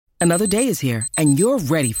Another day is here, and you're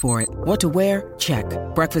ready for it. What to wear? Check.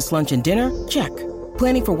 Breakfast, lunch, and dinner? Check.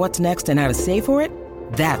 Planning for what's next and how to save for it?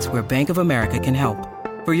 That's where Bank of America can help.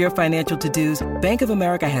 For your financial to-dos, Bank of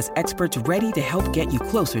America has experts ready to help get you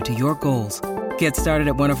closer to your goals. Get started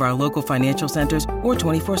at one of our local financial centers or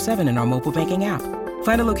 24/7 in our mobile banking app.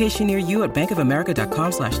 Find a location near you at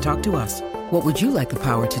bankofamerica.com/talktous. What would you like the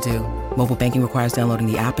power to do? Mobile banking requires downloading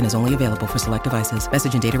the app and is only available for select devices.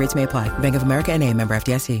 Message and data rates may apply. Bank of America N.A., member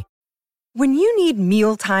FDIC. When you need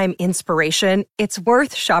mealtime inspiration, it's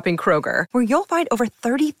worth shopping Kroger, where you'll find over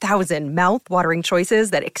 30,000 mouth-watering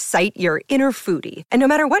choices that excite your inner foodie. And no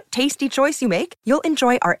matter what tasty choice you make, you'll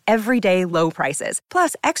enjoy our everyday low prices,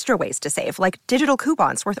 plus extra ways to save, like digital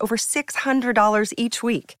coupons worth over $600 each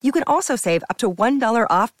week. You can also save up to $1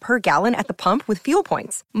 off per gallon at the pump with fuel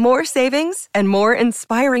points. More savings and more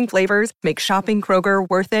inspiring flavors make shopping Kroger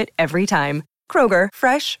worth it every time. Kroger,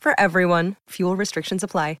 fresh for everyone. Fuel restrictions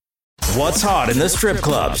apply. What's hot in the strip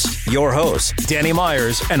clubs? Your hosts, Danny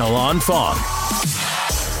Myers and Alon Fong.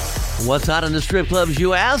 What's hot in the strip clubs,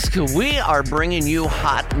 you ask? We are bringing you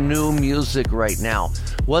hot new music right now.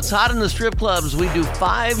 What's hot in the strip clubs? We do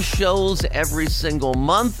 5 shows every single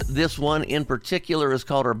month. This one in particular is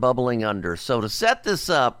called our Bubbling Under. So to set this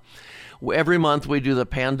up, every month we do the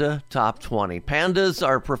Panda Top 20. Panda's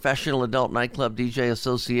our professional adult nightclub DJ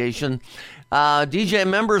association. DJ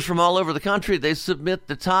members from all over the country, they submit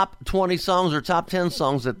the top 20 songs or top 10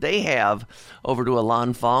 songs that they have over to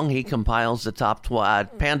Alon Fong. He compiles the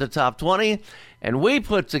Panda Top 20, and we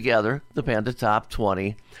put together the Panda Top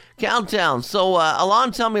 20 countdown. So,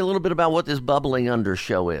 Alon, tell me a little bit about what this Bubbling Under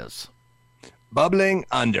show is. Bubbling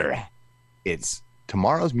Under. It's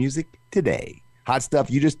tomorrow's music today. Hot stuff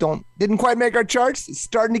you just didn't quite make our charts. It's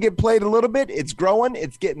starting to get played a little bit. It's growing.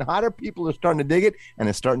 It's getting hotter. People are starting to dig it, and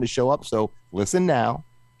it's starting to show up. So listen now.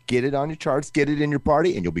 Get it on your charts. Get it in your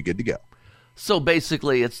party, and you'll be good to go. So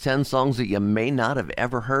basically, it's 10 songs that you may not have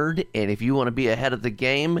ever heard, and if you want to be ahead of the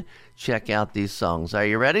game, check out these songs. Are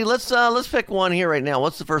you ready? Let's pick one here right now.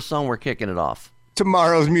 What's the first song we're kicking it off?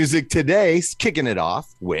 Tomorrow's music today's kicking it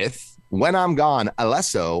off with When I'm Gone,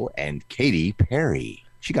 Alesso and Katy Perry.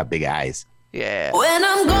 She got big eyes. Yeah. When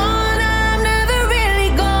I'm gone, I'm never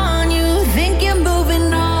really gone. You think you're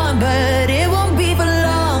moving on, but it won't be for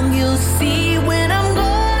long. You'll see when I'm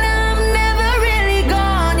gone, I'm never really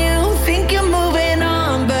gone. You think you're moving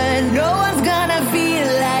on, but no one's gonna feel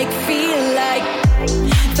like.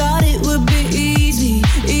 Thought it would be easy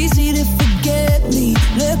to forget me.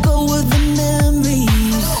 Let go of the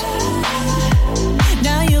memories.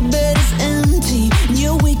 Now your bed is empty, and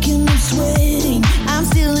you're waking up sweating. I'm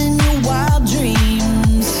still in your wild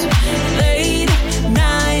dreams. Late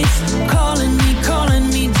nights, calling me,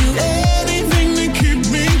 do anything to keep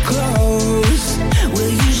me close. Well,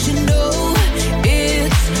 you should know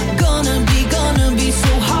it's gonna be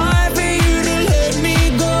so hard for you to let me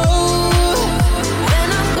go.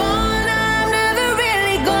 When I'm gone, I'm never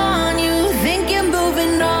really gone. You think you're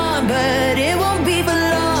moving on, but it won't be for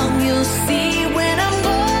long. You'll see when I'm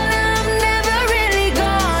gone, I'm never really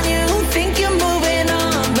gone. You think you're moving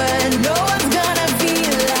on, but no one's gonna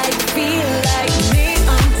feel like me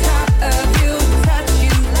on top of you, touch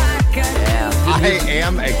you like I do. I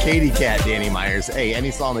am a Katy cat, Danny Myers. Hey,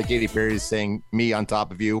 any song that Katy Perry is saying, me on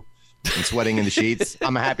top of you and sweating in the sheets,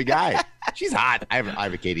 I'm a happy guy. She's hot. I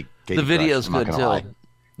have a Katy The video's crush, good, too. lie. The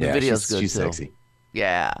Yeah, video's good, she's too. sexy.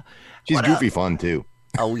 Yeah. She's What goofy fun, too.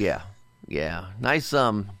 Oh, yeah. Yeah. Nice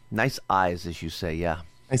eyes, as you say, yeah.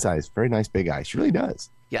 Nice eyes. Very nice big eyes. She really does.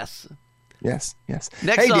 Yes. Yes.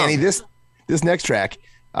 Next hey, song. Danny, this next track,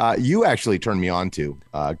 you actually turned me on to.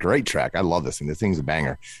 Great track. I love this thing. This thing's a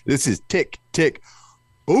banger. This is Tick, Tick,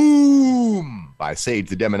 Boom by Sage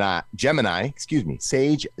the Gemini,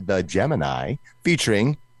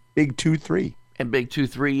 featuring Big 2-3. And Big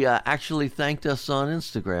 2-3 actually thanked us on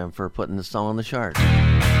Instagram for putting the song on the chart.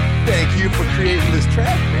 Thank you for creating this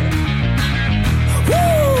track, man.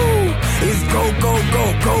 Woo! It's go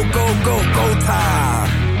time.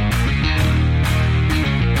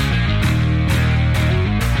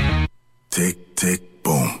 Tick, tick,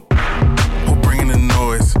 boom. Who bringing the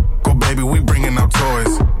noise? Go, baby, we bringing our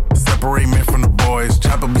toys. Separate men from the boys.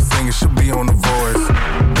 Chopper be singing, she'll be on the voice.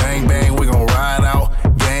 Bang, bang, we gon' ride out.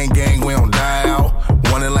 Gang, gang, we don't die out.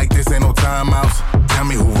 Want it like this, ain't no timeouts. Tell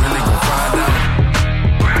me who really gon' find out.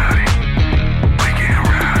 Rowdy, we get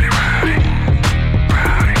rowdy.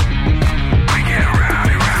 We get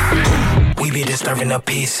rowdy. We be disturbing the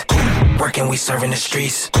peace. Working, we serving the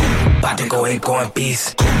streets. About to go ahead, going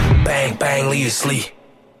beast. Bang, bang, leave you sleep.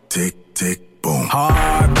 Tick, tick, boom.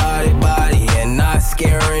 Hard body, and not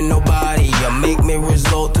scaring nobody. You make me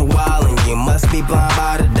resort to wildin'. You must be blind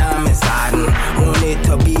by the diamond.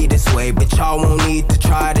 way, but y'all won't need to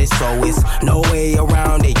try this, so it's no way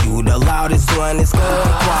around it. You the loudest one, it's going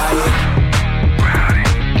quiet.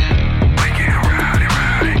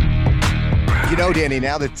 You know, Danny,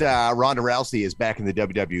 now that Ronda Rousey is back in the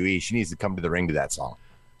WWE, she needs to come to the ring to that song.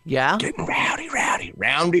 Yeah? Getting rowdy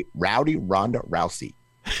Ronda Rousey.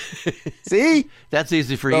 See? That's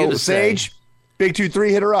easy for you to Sage, say. Big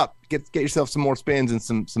 2-3, hit her up. Get yourself some more spins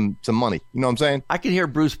and some money. You know what I'm saying? I can hear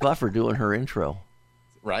Bruce Buffer doing her intro.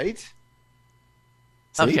 Right?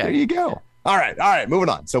 See, Okay. there you go. All right, moving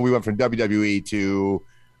on. So we went from WWE to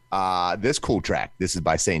this cool track. This is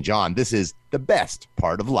by St. John. This is The Best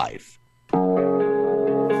Part of Life.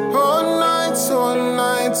 All nights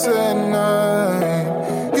and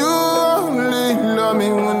night. You only love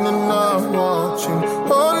me when I'm not watching.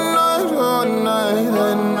 All night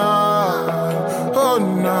and night. All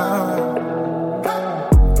night.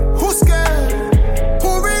 Who's scared?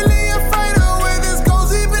 Who really afraid of where this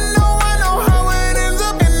goes? Even though I know how it ends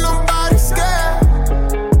up and nobody's scared.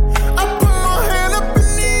 I put my hand up in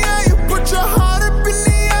the air. You put your heart up in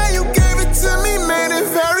the air. You gave it to me, made it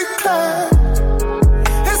very clear.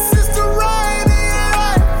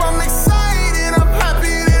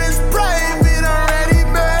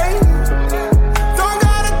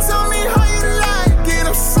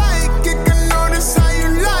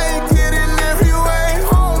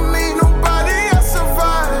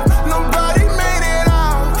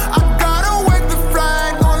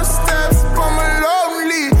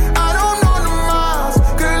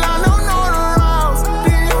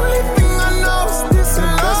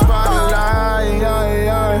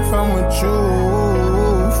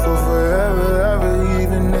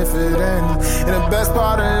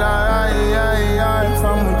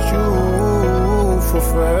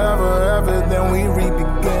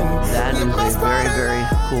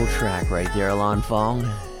 Track right there, Lon Fong.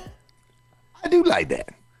 I do like that.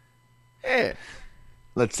 Yeah.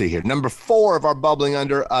 Let's see here. Number 4 of our Bubbling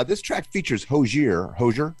Under. This track features Hozier.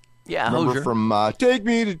 Yeah, Remember Hozier. From Take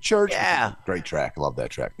Me to Church? Yeah. Great track. I love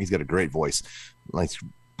that track. He's got a great voice. Nice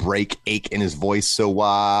ache in his voice.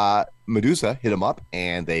 So Medusa hit him up,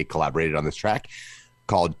 and they collaborated on this track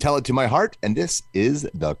called Tell It to My Heart, and this is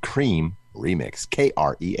the Cream remix.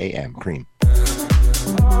 Kream. Cream.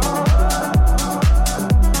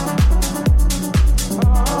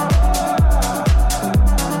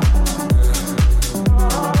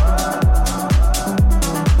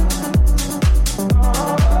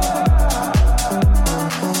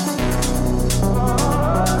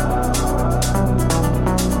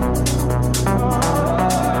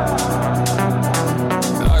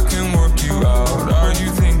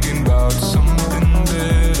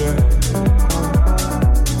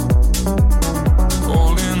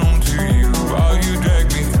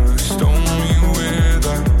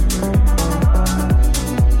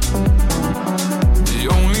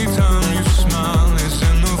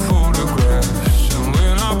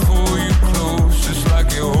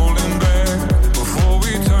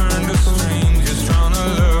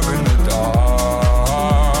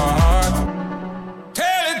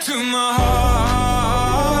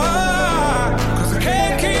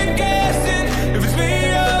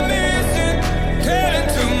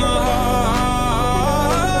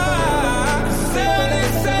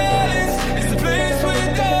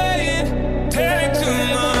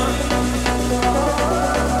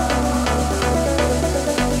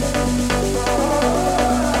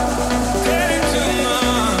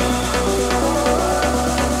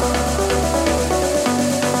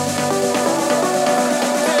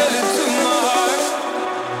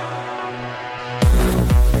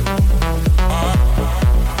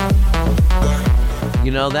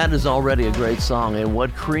 You know, that is already a great song, and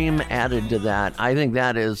what Cream added to that, I think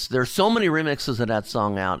that is, there's so many remixes of that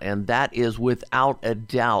song out, and that is without a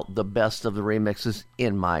doubt the best of the remixes,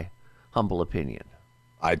 in my humble opinion.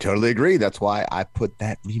 I totally agree. That's why I put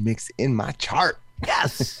that remix in my chart.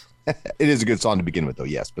 Yes! It is a good song to begin with, though,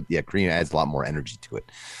 yes. But yeah, Cream adds a lot more energy to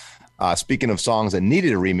it. Speaking of songs that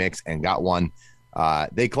needed a remix and got one,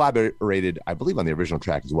 they collaborated, I believe, on the original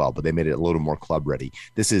track as well, but they made it a little more club ready.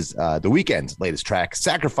 This is The Weeknd's latest track,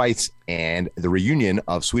 Sacrifice, and the reunion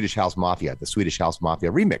of Swedish House Mafia, the Swedish House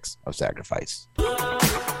Mafia remix of Sacrifice.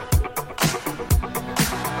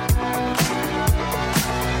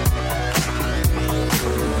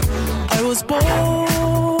 I was born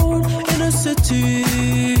in a city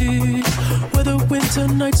where the winter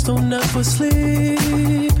nights don't ever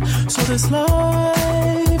sleep. So this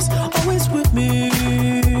life's always with me.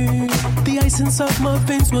 The ice inside my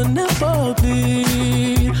veins will never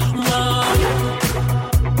bleed.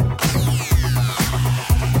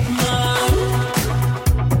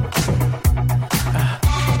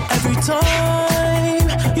 Every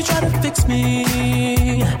time you try to fix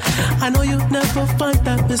me, I know you'll never find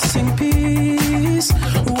that missing piece.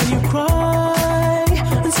 When you cry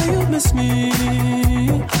and say you miss me,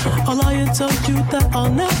 I'll lie and tell you that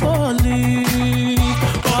I'll never leave.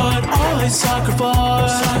 But I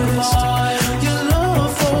sacrificed your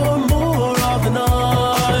love for more of the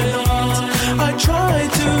night. I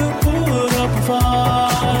tried to put up a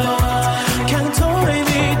fight, can't tie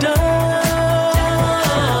me down.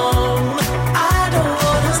 I don't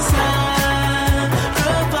wanna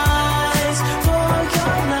sacrifice for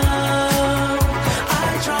your love.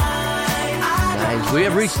 I tried. Guys, we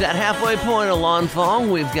have reached that halfway point of Lawn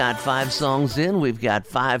Fong. We've got 5 songs in. We've got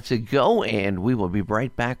 5 to go, and we will be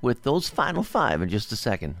right back with those final 5 in just a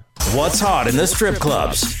second. What's hot in the strip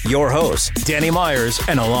clubs? Your hosts, Danny Myers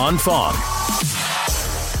and Alon Fong.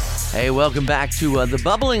 Hey, welcome back to the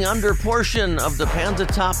bubbling under portion of the Panda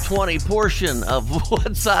Top 20 portion of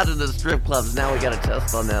What's Hot in the Strip Clubs. Now we got a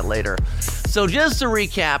test on that later. So just to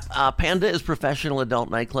recap, Panda is Professional Adult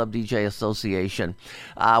Nightclub DJ Association.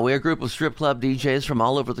 We're a group of strip club DJs from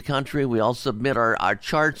all over the country. We all submit our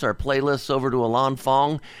charts, our playlists over to Alon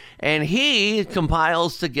Fong, and he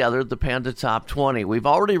compiles together the Panda Top 20. We've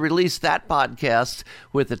already released that podcast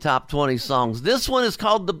with the top 20 songs. This one is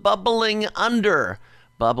called The Bubbling Under.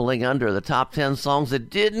 Bubbling Under, the top 10 songs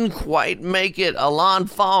that didn't quite make it. Alon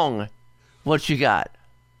Fong, what you got?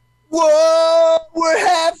 Whoa, we're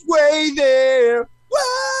halfway there.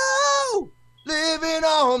 Whoa, living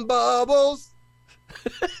on bubbles.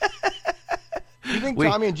 You think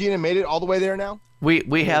Tommy and Gina made it all the way there now?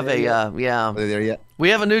 We have a Are they there yet? We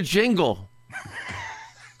have a new jingle.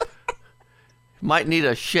 Might need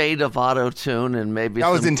a shade of auto-tune and maybe that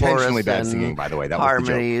was some intentionally chorus bad singing, by the way. That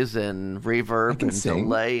harmonies and reverb and sing.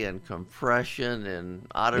 delay and compression and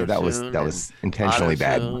auto-tune. Yeah, that was intentionally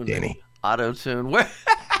bad, Danny. Auto-tune. Where?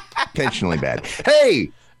 Intentionally bad. Hey,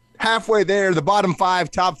 halfway there, the bottom 5,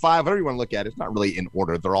 top 5, whatever you want to look at. It's not really in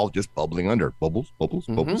order. They're all just bubbling under. Bubbles, bubbles,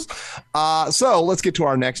 bubbles. So let's get to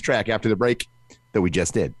our next track after the break that we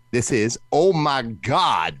just did. This is, oh my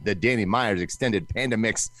God, the Danny Myers Extended Panda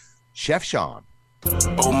Mix, Chef Sean.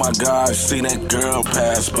 Oh my God, seen that girl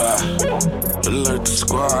pass by. Alert the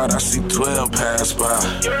squad, I see 12 pass by.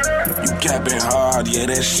 You capping hard, yeah,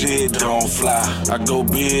 that shit don't fly. I go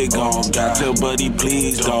big on, got tell buddy,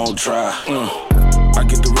 please don't try. I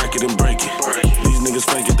get the record and break it. These niggas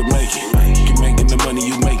fake it to make it. Keep making the money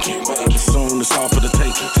you making. Soon it's all for the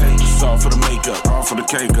taking. It's all for the makeup, all for the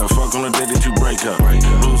cake up. Fuck on the day that you break up.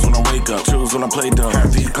 Lose when I wake up, choose when I play dumb.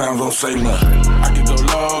 Half these clowns don't say nothing. I can go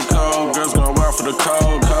loco, girls go out for the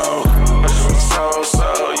cold.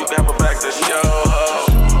 So, you never back this yo-ho.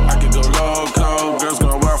 I can go loco, girls go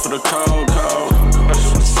out for the cold.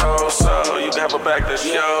 So, you never back this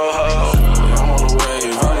yo-ho. I'm on the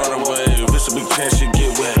wave, I'm on the wave. This a big chance you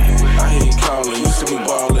get wet. I hear you calling, you see me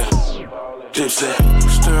ballin'. Gypsy,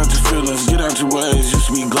 stir out your feelings, get out your ways. You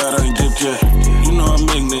should be glad I ain't dipped yet. You know I'm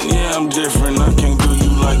ignorant, yeah, I'm different. I can't do you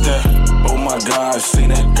like that. Oh my God, see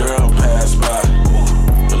that girl pass by.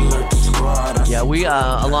 Yeah, we,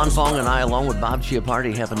 Alon Fong and I, along with Bob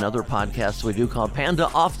Chiappardi, have another podcast we do called Panda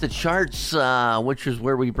Off the Charts, which is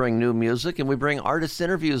where we bring new music and we bring artist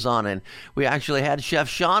interviews on. And we actually had Chef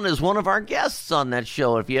Sean as one of our guests on that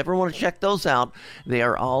show. If you ever want to check those out, they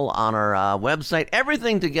are all on our website.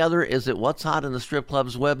 Everything together is at What's Hot in the Strip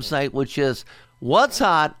Club's website, which is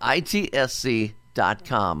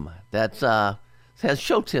what'shotitsc.com. That has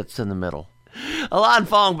show tits in the middle. Alon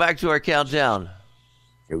Fong, back to our countdown.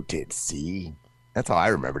 Show tits, see? That's how I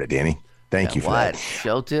remembered it, Danny. Thank you for that.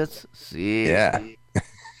 Show tits, see? Yeah.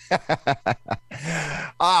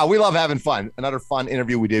 We love having fun. Another fun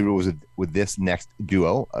interview we did was with this next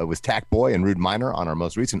duo. It was Tack Boy and Rude Minor on our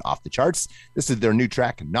most recent Off the Charts. This is their new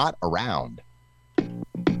track, Not Around. Don't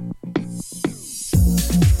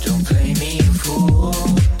play me a fool.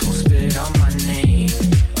 Don't spit on my name.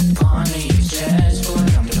 Upon me your chest, but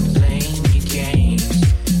I'm done playing your games.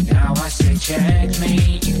 Now I say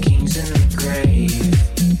checkmate, your king's in the grave.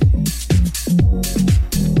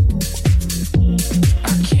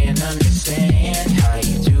 I can't understand how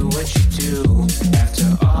you do what you do.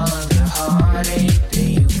 After all of the heartache that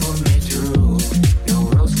you put me through. No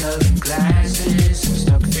rose-colored glasses, I'm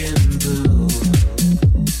stuck feeling blue.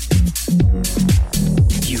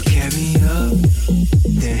 You kept me up,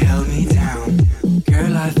 then held me down.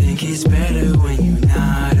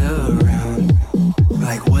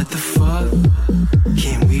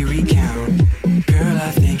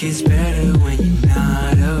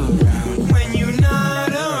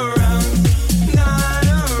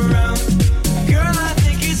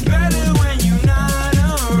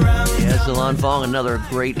 Alon Fong, another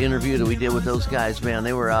great interview that we did with those guys, man.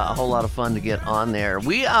 They were a whole lot of fun to get on there.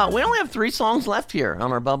 We only have 3 songs left here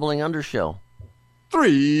on our Bubbling Under show.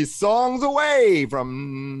 3 songs away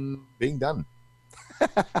from being done.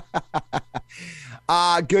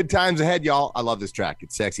 Good times ahead, y'all. I love this track.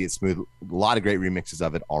 It's sexy. It's smooth. A lot of great remixes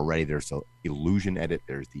of it already. There's the Illusion edit.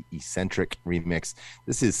 There's the Eccentric remix.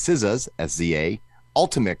 This is SZA's, SZA,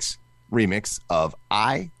 Ultimix remix of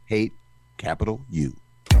I Hate Capital U.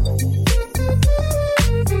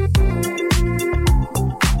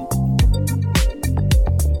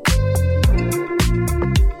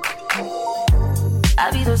 I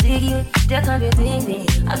be so sticky, that can't be a thing.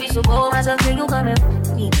 I be so bold myself till you come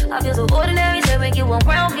and me. I feel so ordinary, so when you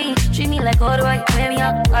around me. Treat me like order, right? Wear me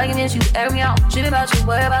out. Arguments, you air me out. Trip about your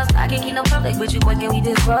whereabouts. I can't keep no public with you, boy, can we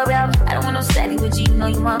just rub out? I don't want no steady with you, know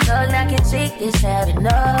you my thug, and I can take this, have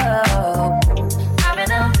enough. I've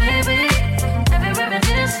been up, baby, every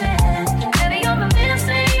reminiscing. Baby, you're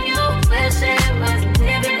reminiscing, you wish it was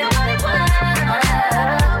baby, the one it was.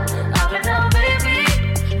 I've been up, baby,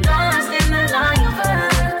 lost in the line you find.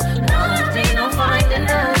 Lost in no finding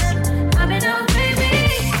us. I've been up, baby.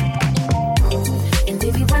 And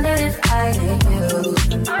if you wonder if I hate you,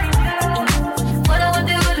 what I would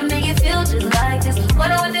do to make you feel just like this?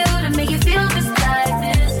 What I would do to make you feel just like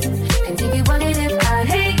this? And if you wondered if I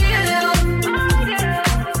hate you,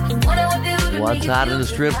 what I would do to What's make you hot feel in the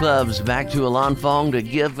strip clubs? Back to Alon Fong to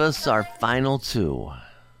give us our final 2.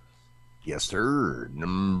 Yes, sir.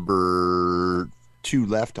 Number 2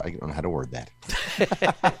 left. I don't know how to word that.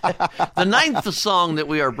 The 9th song that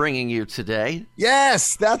we are bringing you today.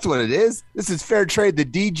 Yes, that's what it is. This is Fair Trade, the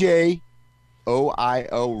DJ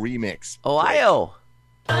OIO remix. Ohio.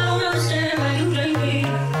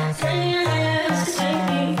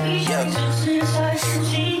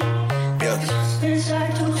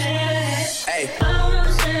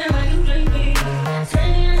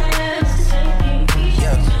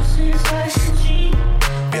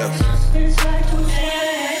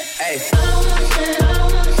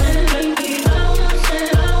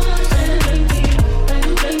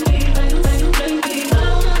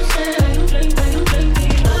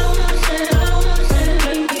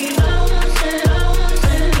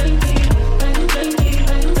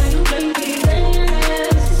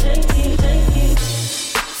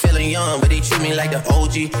 Like the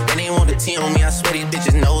OG, and they want the T on me. I swear these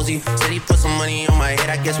bitches nosy. Said he put some money on my head.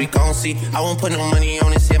 I guess we gon' see. I won't put no money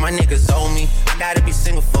on his head. My niggas owe me. I gotta be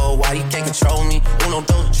single for a while. He can't control me. Uno,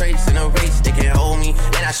 those traits in a race, they can't hold me.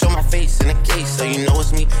 Then I show my face in a case, so you know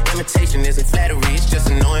it's me. Imitation isn't flattery, it's just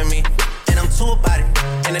annoying me. And I'm too about it.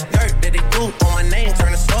 And the dirt that they do on my name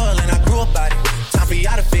turn to soil, and I grew about it. Time for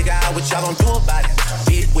y'all to figure out what y'all gon' do about it.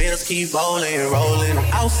 Big wheels keep rolling, rolling.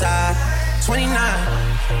 Outside, 29,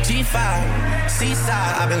 G5,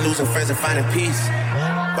 Seaside. I've been losing friends and finding peace.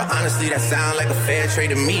 But honestly, that sound like a fair trade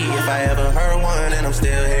to me. If I ever heard one, and I'm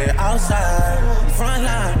still here. Outside, front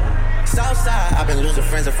line, south side. I've been losing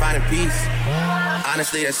friends and finding peace.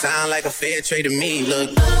 Honestly, that sound like a fair trade to me. Look.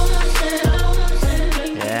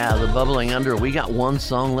 Yeah, the Bubbling Under. We got 1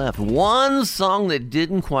 song left. 1 song that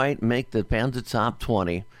didn't quite make the Panda Top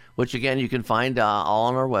 20, which again you can find all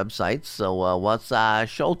on our website. So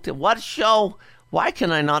what show? Why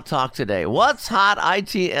can I not talk today? What's hot?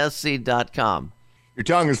 ITSC.com. Your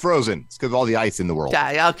tongue is frozen. It's because of all the ice in the world.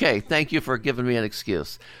 Yeah, okay, thank you for giving me an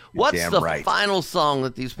excuse. What's the final song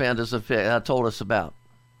that these pandas have told us about?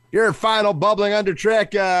 Your final Bubbling Under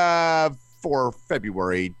track for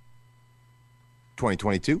February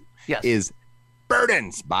 2022 is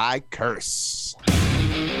Burdens by Curse.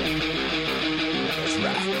 That's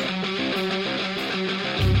right.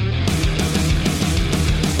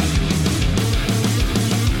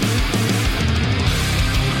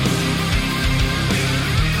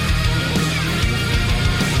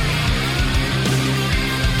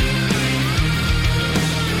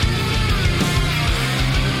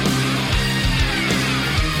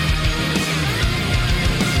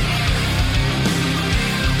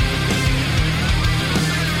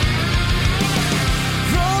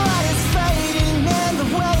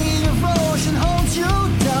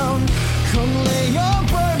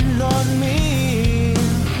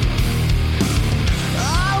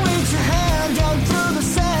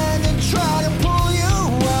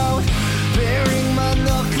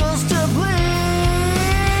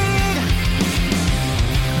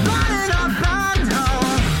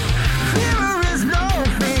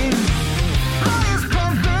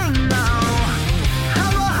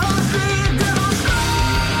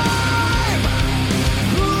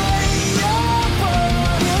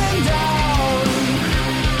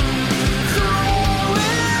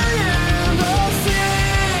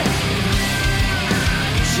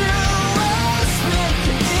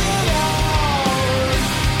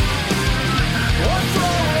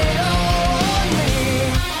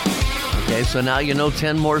 So now you know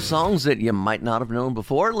 10 more songs that you might not have known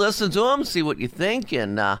before. Listen to them, see what you think,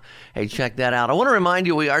 and hey, check that out. I want to remind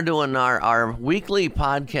you we are doing our weekly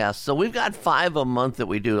podcast. So we've got 5 a month that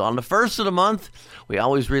we do. On the first of the month, we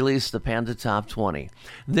always release the Panda Top 20.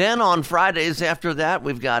 Then on Fridays after that,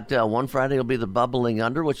 we've got one Friday will be the Bubbling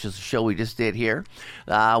Under, which is a show we just did here.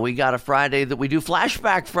 We got a Friday that we do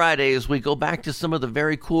Flashback Fridays. We go back to some of the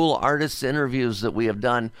very cool artists' interviews that we have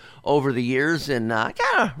done over the years and kind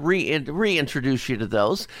of reintroduce you to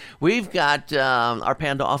those. We've got our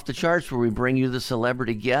Panda Off the Charts, where we bring you the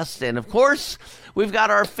celebrity guest. And, of course, we've got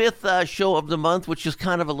our 5th show of the month, which is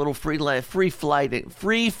kind of a little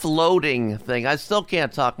free-floating thing. I still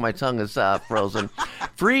can't talk. My tongue is frozen.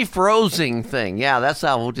 Free-frozing thing. Yeah, that's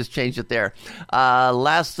how we'll just change it there.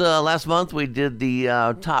 Last month, we did the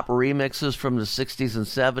top remixes from the 60s and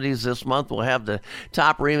 70s. This month, we'll have the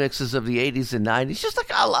top remixes of the 80s and 90s. Just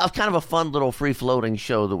like kind of a fun little free-floating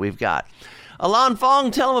show that we've got. Alon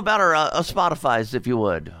Fong, tell them about our Spotify's, if you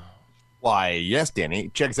would. Why, yes,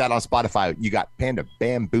 Danny. Check us out on Spotify. You got Panda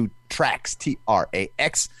Bamboo Tracks,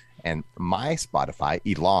 Trax, and my Spotify,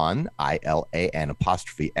 Elon,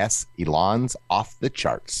 ILAN''S, Elon's Off the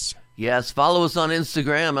Charts. Yes, follow us on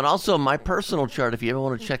Instagram and also my personal chart if you ever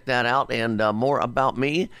want to check that out. And more about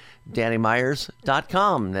me,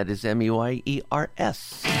 DannyMyers.com. That is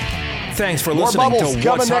MUIERS. Thanks for More listening bubbles to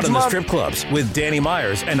coming What's Hot next in the month. Strip Clubs with Danny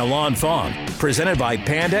Myers and Alon Fong. Presented by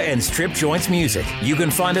Panda and Strip Joints Music. You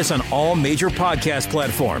can find us on all major podcast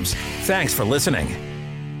platforms. Thanks for listening.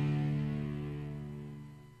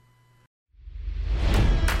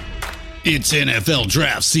 It's NFL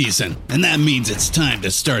draft season, and that means it's time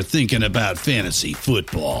to start thinking about fantasy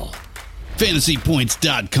football.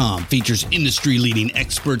 FantasyPoints.com features industry-leading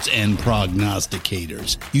experts and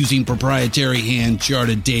prognosticators using proprietary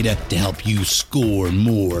hand-charted data to help you score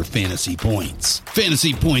more fantasy points.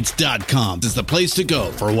 FantasyPoints.com is the place to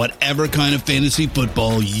go for whatever kind of fantasy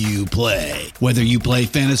football you play. Whether you play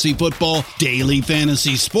fantasy football, daily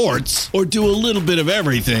fantasy sports, or do a little bit of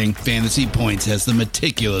everything, Fantasy Points has the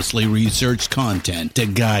meticulously researched content to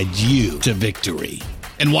guide you to victory.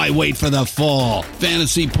 And why wait for the fall?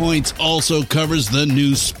 Fantasy Points also covers the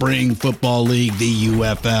new spring football league, the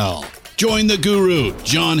UFL. Join the guru,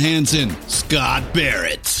 John Hansen, Scott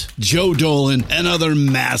Barrett, Joe Dolan, and other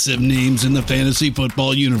massive names in the fantasy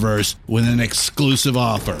football universe with an exclusive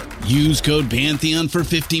offer. Use code Pantheon for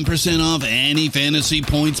 15% off any Fantasy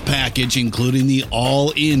Points package, including the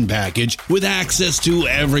all-in package, with access to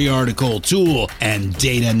every article, tool, and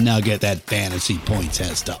data nugget that Fantasy Points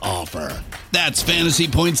has to offer. That's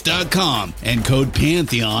FantasyPoints.com and code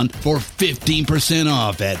Pantheon for 15%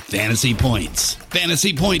 off at Fantasy Points.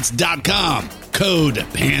 FantasyPoints.com, code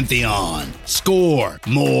Pantheon. Score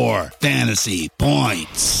more fantasy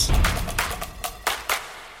points.